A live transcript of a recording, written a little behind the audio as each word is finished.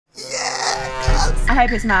I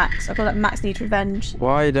hope it's Max. I feel like Max needs revenge.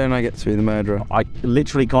 Why don't I get to be the murderer? I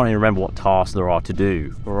literally can't even remember what tasks there are to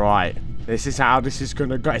do. Right. This is how this is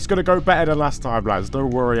gonna go. It's gonna go better than last time, lads.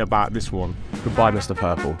 Don't worry about this one. Goodbye, Mr.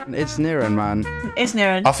 Purple. It's Niran, man. It's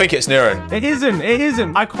Niran. I think it's Niran. It isn't. It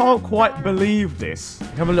isn't. I can't quite believe this.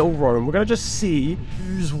 Have a little roam. We're gonna just see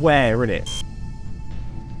who's where in it.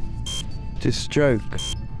 Just joke.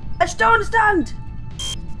 I just don't understand.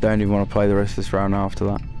 Don't even want to play the rest of this round after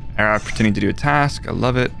that. Aarava pretending to do a task. I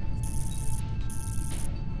love it.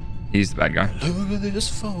 He's the bad guy. Look at this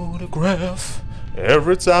photograph.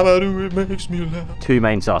 Every time I do it makes me laugh. Two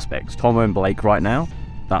main suspects, Tomo and Blake right now.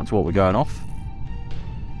 That's what we're going off.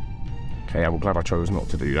 Okay, I'm glad I chose not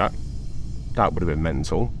to do that. That would have been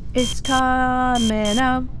mental. It's coming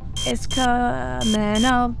up. It's coming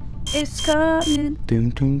up. It's coming. Doom,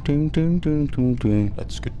 doom, doom, doom, doom, doom, doom.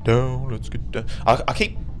 Let's get down, let's get down. I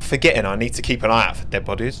keep forgetting I need to keep an eye out for dead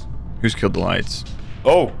bodies. Who's killed the lights?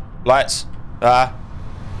 Oh, lights. Puppy.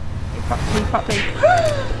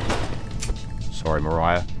 Sorry,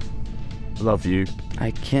 Mariah. Love you. I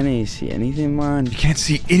can't even see anything, man. You can't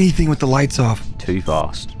see anything with the lights off. Too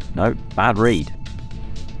fast. No, bad read.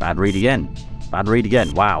 Bad read again. Bad read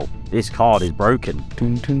again. Wow, this card is broken.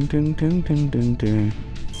 Doom, doom, doom, doom, doom, doom, doom.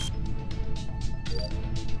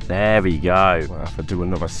 There we go. We'll have to do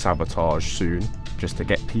another sabotage soon, just to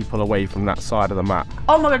get people away from that side of the map.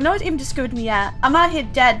 Oh my god, no one's even discovered me yet. I'm out here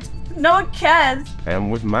dead. No one cares.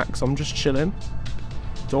 And with Max, I'm just chilling.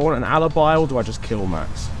 Do I want an alibi or do I just kill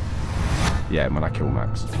Max? Yeah, man, I kill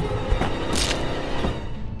Max.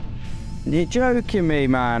 You're joking me,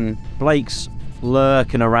 man. Blake's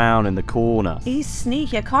lurking around in the corner. He's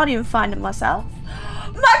sneaky. I can't even find him myself.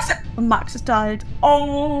 Max! Max has died.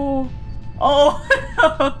 Oh. Oh.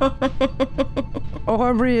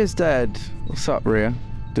 Oh, Ria's dead. What's up, Ria?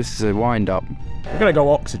 This is a wind-up. We're gonna go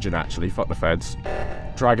oxygen, actually. Fuck the feds.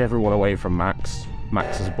 Drag everyone away from Max.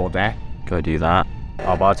 Max's body. Go do that.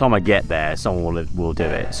 Oh, by the time I get there, someone will do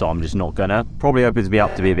it. So I'm just not gonna. Probably opens me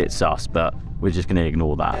up to be a bit sus, but we're just gonna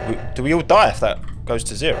ignore that. Do we all die if that goes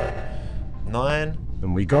to 0? 9.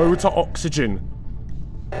 And we go to oxygen.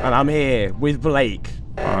 And I'm here with Blake.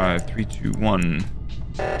 5, 3, 2, 1.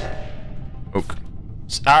 Oak.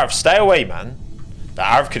 Aarava, stay away, man. The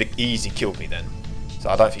Aarava could have easily killed me then. So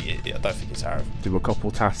I don't think it's Aarava. Do a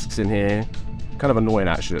couple tasks in here. Kind of annoying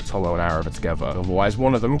actually that Tomo and Aarava are together. Otherwise,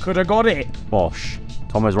 one of them could have got it. Bosh.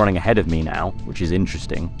 Tomo's running ahead of me now, which is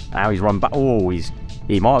interesting. Now he's run back. Oh,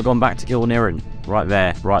 he might have gone back to kill Niran. Right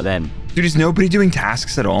there, right then. Dude, is nobody doing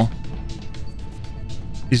tasks at all?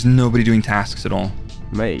 Is nobody doing tasks at all?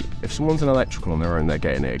 Mate, if someone's an electrical on their own, they're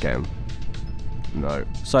getting it again. No.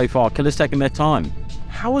 So far, killer's taking their time.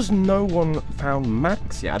 How has no one found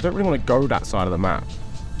Max yet? I don't really want to go that side of the map.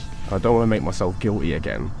 I don't want to make myself guilty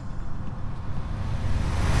again.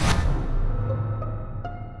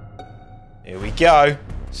 Here we go.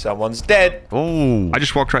 Someone's dead. Oh. I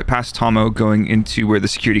just walked right past Tomo going into where the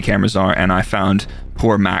security cameras are, and I found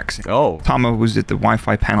poor Max. Oh. Tomo was at the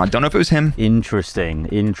Wi-Fi panel. I don't know if it was him. Interesting,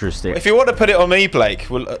 interesting. If you want to put it on me, Blake,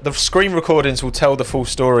 well, the screen recordings will tell the full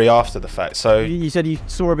story after the fact. So, You said you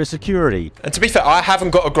saw a bit of security. and to be fair, I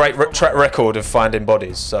haven't got a great track record of finding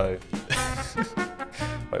bodies. So,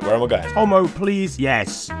 wait, where am I going? Tomo, please.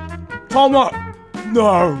 Yes. Tomo.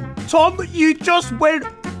 No. Tom, you just went.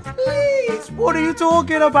 Please. What are you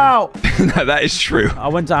talking about? That is true. I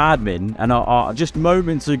went to admin, and just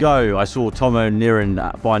moments ago, I saw Tomo and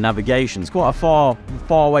Niran by navigation. It's quite a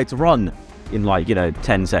far way to run in, like,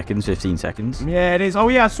 10 seconds, 15 seconds. Yeah, it is. Oh,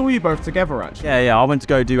 yeah, I saw you both together, actually. Yeah, I went to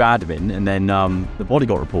go do admin, and then the body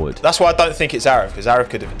got reported. That's why I don't think it's Aarava, because Aarava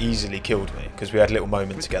could have easily killed me, because we had a little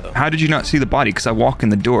moment together. How did you not see the body? Because I walk in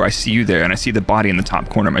the door, I see you there, and I see the body in the top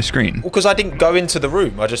corner of my screen. Well, because I didn't go into the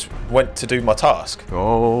room. I just went to do my task.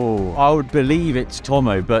 Oh. I would believe it's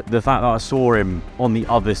Tomo, but the fact that I saw him on the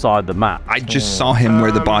other side of the map. I just saw him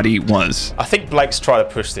where the body was. I think Blake's trying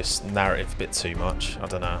to push this narrative a bit too much. I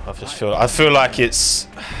don't know. I feel like it's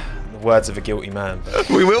the words of a guilty man.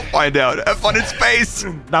 We will find out. Have fun in space.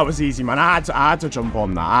 That was easy, man. I had to jump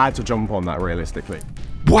on that. I had to jump on that realistically.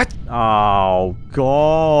 What? Oh,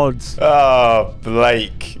 God. Oh,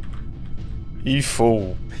 Blake. You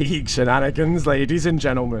fool. Peak shenanigans, ladies and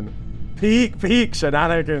gentlemen. Peak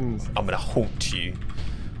shenanigans. I'm going to haunt you.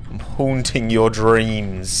 I'm haunting your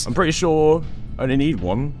dreams. I'm pretty sure I only need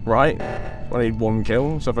one, right? I need one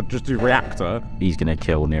kill, so if I just do reactor... He's going to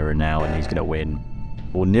kill Niran now, and he's going to win.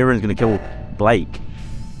 Or Niran's going to kill Blake,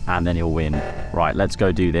 and then he'll win. Right, let's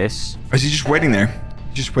go do this. Or is he just waiting there?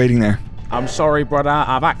 Just waiting there. I'm sorry, brother.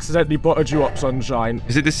 I've accidentally buttered you up, sunshine.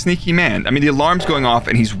 Is it this sneaky man? I mean, the alarm's going off,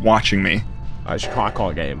 and he's watching me. I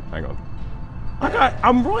can't get him. Hang on.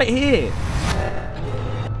 I'm right here.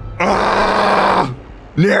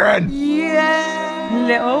 Niren!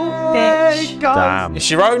 Little bitch. Damn. It's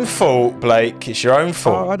your own fault, Blake. It's your own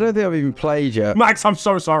fault. Oh, I don't think I've even played yet. Max, I'm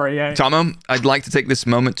so sorry, yeah. Tomo, I'd like to take this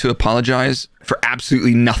moment to apologize for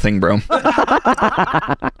absolutely nothing, bro.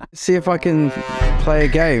 See if I can play a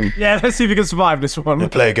game. Yeah, let's see if you can survive this one.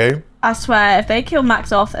 Play a game. I swear, if they kill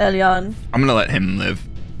Max off early on, I'm gonna let him live.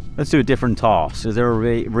 Let's do a different task. Is there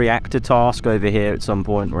a reactor task over here at some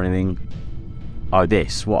point or anything? Oh,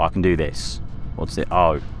 this. What? I can do this. What's it?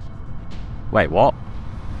 Oh. Wait, what?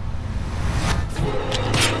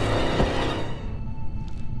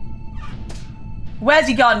 where's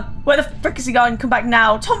he gone? Where the frick is he gone? Come back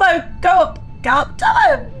now. Tomo, go up. Go up.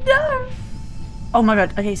 Tomo, no. Oh my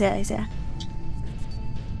god. Okay, he's here. He's here.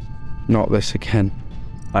 Not this again.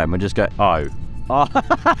 Wait, am I just going? Oh.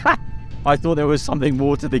 I thought there was something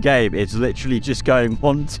more to the game. It's literally just going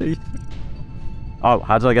 1, 2, 3. Oh,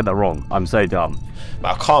 how did I get that wrong? I'm so dumb.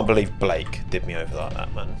 I can't believe Blake did me over like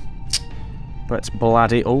that, man. Let's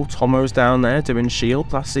bloody... Oh, Tomo's down there doing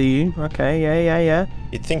shield. I see you. Okay, yeah.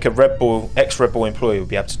 You'd think a Red Bull, ex-Red Bull employee would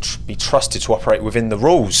be able to be trusted to operate within the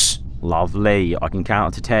rules. Lovely. I can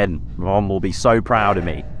count to 10. Mom will be so proud of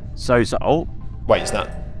me. So... Oh. Wait, is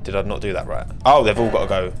that... Did I not do that right? Oh, they've all got to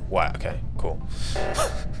go white. Okay, cool.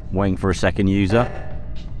 Waiting for a second user.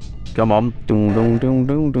 Come on.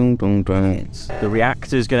 The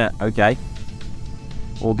reactor's gonna... Okay.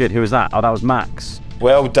 All good. Who was that? Oh, that was Max.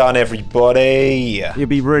 Well done, everybody. It'd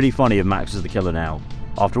be really funny if Max was the killer now.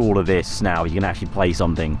 After all of this, now you can actually play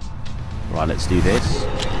something. Right, let's do this.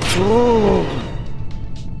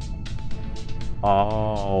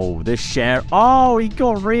 Oh, this share. Oh, he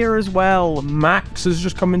got rear as well. Max has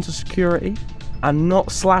just come into security and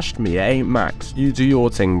not slashed me. It ain't Max. You do your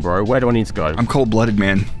thing, bro. Where do I need to go? I'm cold-blooded,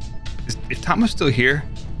 man. Is Tomo's still here?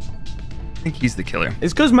 I think he's the killer.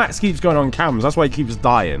 It's because Max keeps going on cams. That's why he keeps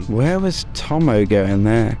dying. Where was Tomo going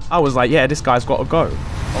there? I was like, yeah, this guy's got to go.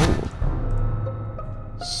 Oh.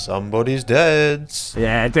 Somebody's dead.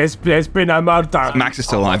 Yeah, there's been a murder. Max is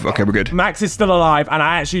still alive. Okay, we're good. Max is still alive, and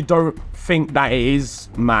I actually don't think that it is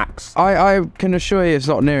Max. I can assure you it's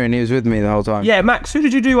not near, and he was with me the whole time. Yeah, Max, who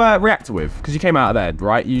did you do reactor with? Because you came out of there,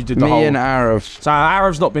 right? You did the Me whole... and Aarava. So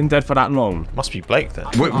Aarav's not been dead for that long. Must be Blake then.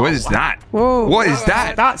 What is that? Whoa. What is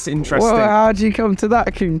that? That's interesting. Whoa, how'd you come to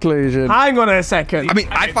that conclusion? Hang on a second. I mean,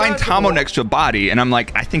 I find Tomo next to a body, and I'm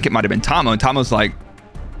like, I think it might have been Tomo, and Tomo's like,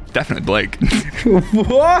 definitely Blake.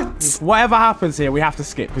 What? Whatever happens here, we have to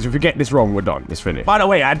skip, because if we get this wrong, we're done. It's finished. By the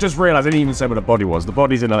way, I just realized I didn't even say what the body was. The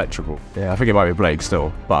body's in electrical. Yeah, I think it might be Blake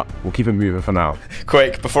still, but we'll keep it moving for now.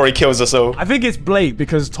 Quick, before he kills us all. I think it's Blake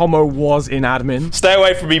because Tomo was in admin. Stay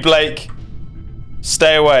away from me, Blake.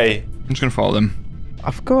 Stay away. I'm just gonna follow them.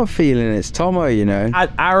 I've got a feeling it's Tomo, you know.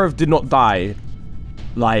 Aarava did not die,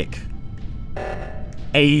 like,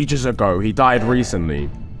 ages ago. He died recently.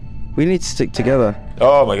 We need to stick together.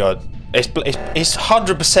 Oh my god. It's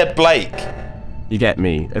 100% Blake. You get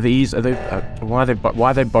me? Are they?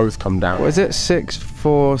 Why they both come down? What is it?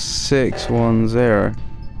 64610.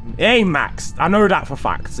 It ain't Max. I know that for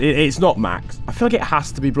facts. It's not Max. I feel like it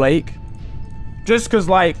has to be Blake. Just because,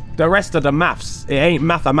 like, the rest of the maths, it ain't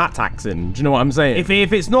mathematics in. Do you know what I'm saying? If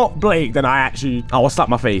it's not Blake, then I'll slap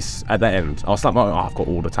my face at the end. I've got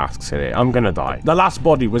all the tasks in here. I'm gonna die. The last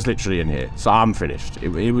body was literally in here, so I'm finished.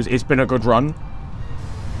 It's been a good run.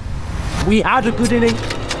 We had a good inning.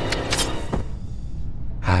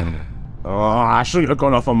 Oh, I shouldn't have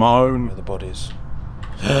gone off on my own. Where are the bodies?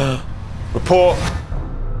 Report.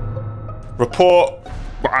 Report.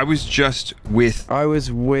 Well, I was just with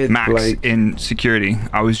Max Blake in security.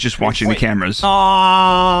 I was just watching the cameras.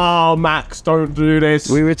 Oh, Max, don't do this.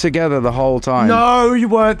 We were together the whole time. No, you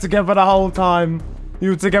weren't together the whole time.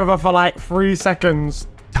 You were together for like 3 seconds.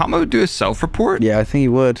 Tomo do a self-report? Yeah, I think he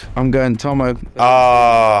would. I'm going Tomo. Okay.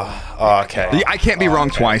 I can't be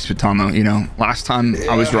wrong twice with Tomo, you know. Last time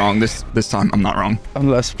I was wrong. This time I'm not wrong.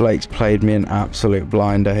 Unless Blake's played me an absolute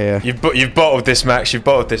blinder here. You've bottled this, Max. You've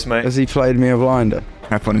bottled this, mate. Has he played me a blinder?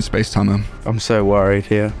 Have fun in space, Tomo. I'm so worried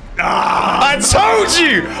here. I told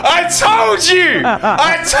you! I told you!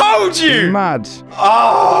 I told you! Mad.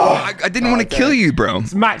 I didn't want to kill you, bro.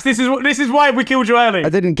 Max, this is why we killed you early. I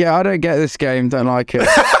don't get this game. Don't like it.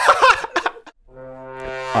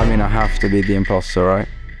 I mean, I have to be the imposter, right?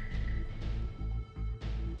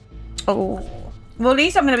 Oh. Well, at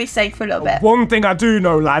least I'm going to be safe for a little bit. One thing I do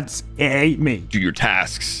know, lads, it ain't me. Do your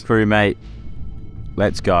tasks. Crewmate,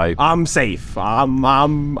 Let's go. I'm safe. I'm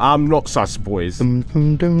not sus, boys. I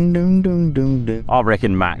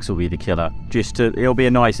reckon Max will be the killer. It'll be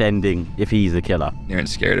a nice ending if he's the killer. You're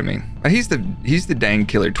scared of me. He's the dang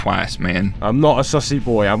killer twice, man. I'm not a sussy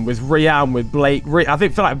boy. I'm with Rhea. I'm with Blake. I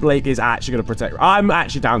feel like Blake is actually going to protect her. I'm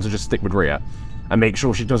actually down to just stick with Rhea and make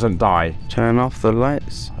sure she doesn't die. Turn off the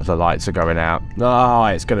lights. The lights are going out. Oh,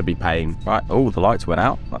 it's going to be pain. Right. Oh, the lights went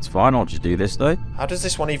out. That's fine. I'll just do this, though. How does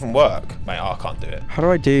this one even work? Mate, I can't do it. How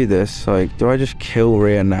do I do this? Like, do I just kill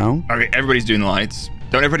Rhea now? Okay, everybody's doing the lights.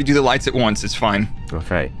 Don't everybody do the lights at once. It's fine.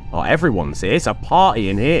 Okay. Oh, everyone's here. It's a party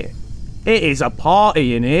in here. It is a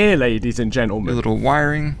party in here, ladies and A gentlemen. little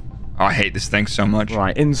wiring. Oh, I hate this thing so much.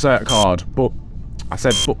 Right, insert card. But I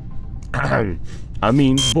said, but I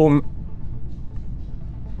mean, boom.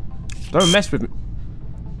 Don't mess with me.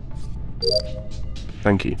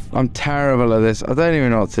 Thank you. I'm terrible at this. I don't even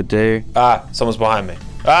know what to do. Ah, someone's behind me.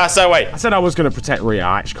 Ah, so wait. I said I was going to protect Rhea.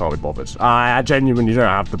 I actually can't be bothered. I genuinely don't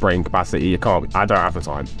have the brain capacity. You can't. I don't have the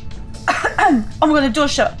time. Oh my god, the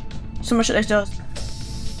door's shut. Someone shut those doors.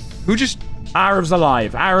 Who just... Aarav's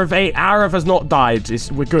alive. Aarav has not died.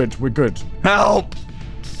 We're good. We're good. Help!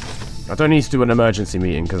 I don't need to do an emergency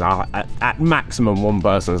meeting because at maximum one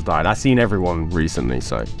person has died. I've seen everyone recently,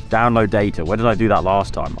 so. Download data. Where did I do that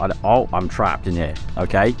last time? Oh, I'm trapped in here.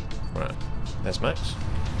 Okay. Right. There's Max.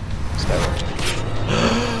 Stay with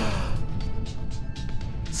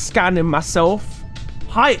Scanning myself.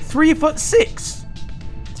 Height 3'6".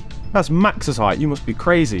 That's Max's height. You must be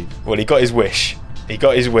crazy. Well, he got his wish. He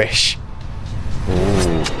got his wish.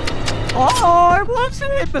 Oh, I want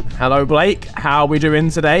him. Hello, Blake. How are we doing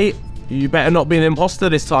today? You better not be an imposter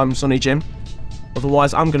this time, Sonny Jim.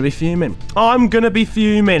 Otherwise, I'm going to be fuming. I'm going to be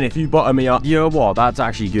fuming if you bottom me up. You know what? That's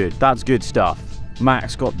actually good. That's good stuff.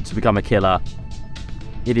 Max got to become a killer.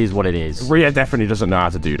 It is what it is. Rhea definitely doesn't know how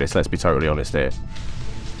to do this. Let's be totally honest here.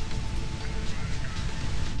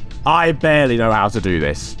 I barely know how to do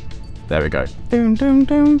this. There we go. Dun, dun,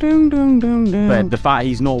 dun, dun, dun, dun, dun. But the fact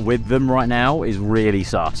he's not with them right now is really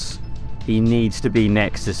sus. He needs to be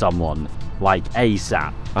next to someone, like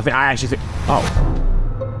ASAP. I actually think... Oh.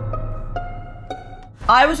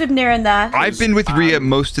 I was with Niren there. I've been with Rhea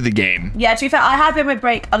most of the game. Yeah, to be fair, I have been with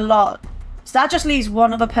Break a lot. So that just leaves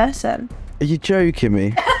one other person. Are you joking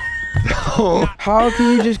me? How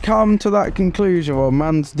can you just come to that conclusion while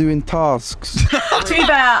man's doing tasks? To be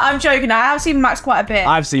fair, I'm joking. I have seen Max quite a bit.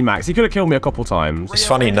 I've seen Max. He could have killed me a couple times. It's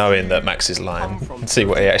funny knowing that Max is lying and see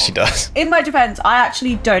what he actually does. In my defense, I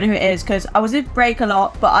actually don't know who it is because I was with Break a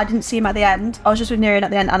lot, but I didn't see him at the end. I was just with Niren at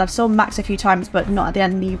the end, and I've saw Max a few times, but not at the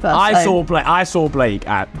end either. I saw Blake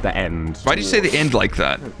at the end. Why do you say the end like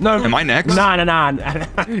that? No. Am I next? Nah.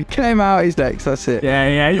 Came out, he's next, that's it.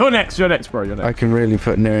 Yeah, you're next, bro, you're next. I can really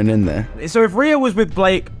put Niren in there. So if Rhea was with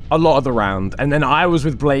Blake a lot of the round, and then I was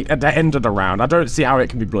with Blake at the end of the round, I don't see how it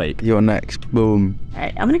can be Blake. You're next, boom.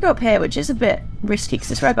 Alright, I'm gonna go up here, which is a bit risky because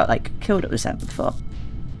this is where I got like killed at the center before.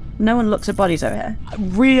 No one looks at bodies over here.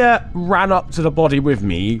 Rhea ran up to the body with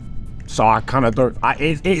me, so I kind of don't...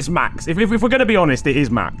 It's Max. If we're going to be honest, it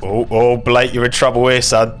is Max. Oh, Blake, you're in trouble here,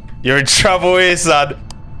 son. You're in trouble here, son.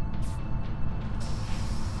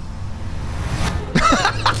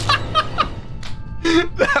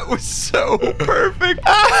 That was so perfect.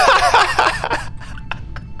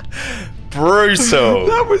 Brutal.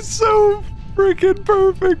 That was so freaking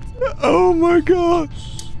perfect. Oh my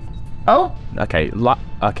gosh. Oh. Okay,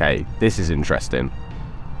 okay, this is interesting.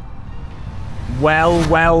 Well.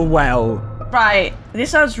 Right,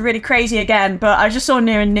 this sounds really crazy again, but I just saw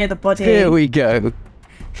Niren near the body. Here we go.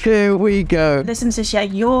 Here we go. Listen, sis, yeah,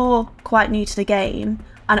 you're quite new to the game,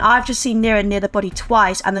 and I've just seen Niren near the body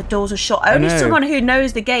twice, and the doors are shut. Only someone who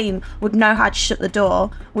knows the game would know how to shut the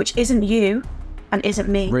door, which isn't you, and isn't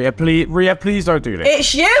me. Rhea, please don't do this.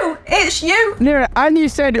 It's you! It's you! Niren, and you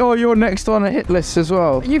said, oh, you're next on a hit list as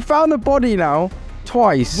well. You found the body now.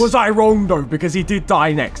 Twice. Was I wrong though? Because he did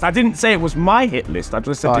die next. I didn't say it was my hit list. I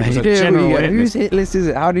just said it was a here general we go. hit Whose list. hit list is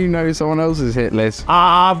it? How do you know someone else's hit list?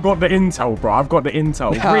 I've got the intel, bro. I've got the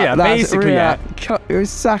intel. Rhea, That's basically, Rhea. yeah.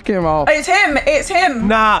 Sack him off. It's him! It's him!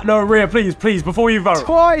 Nah, no, Rhea, please, before you vote.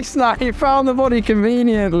 Twice now. He found the body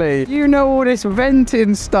conveniently. You know all this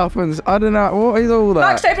venting stuff and I don't know. What is all that?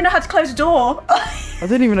 Max don't even know how to close the door. I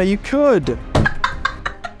didn't even know you could.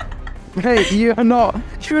 Hey, you're not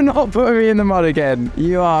putting me in the mud again.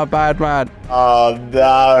 You are a bad man. Oh,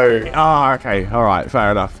 no. Ah, okay. All right,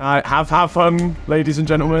 fair enough. Have fun, ladies and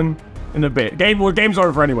gentlemen. In a bit. Game's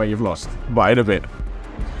over anyway. You've lost. But in a bit.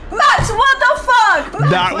 Max, what the fuck?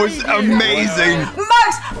 That was amazing.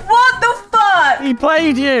 Max, what the fuck? He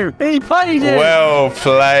played you. He played you. Well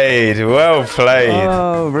played. Well played.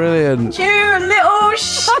 Oh, brilliant. You little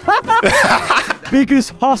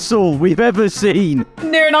Biggest hustle we've ever seen.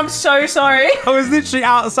 Niren, I'm so sorry. I was literally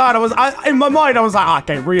outside. In my mind, I was like,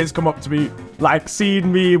 okay, Ria's come up to me, like,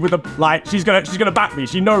 seeing me with a, like, she's gonna back me.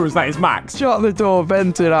 She knows that it's Max. Shut the door,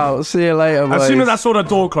 vented out. See you later, boys. As soon as I saw the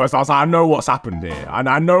door closed, I was like, I know what's happened here. And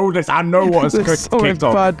I know this. I know what has There's something kicked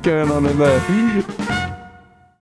off. bad going on in there.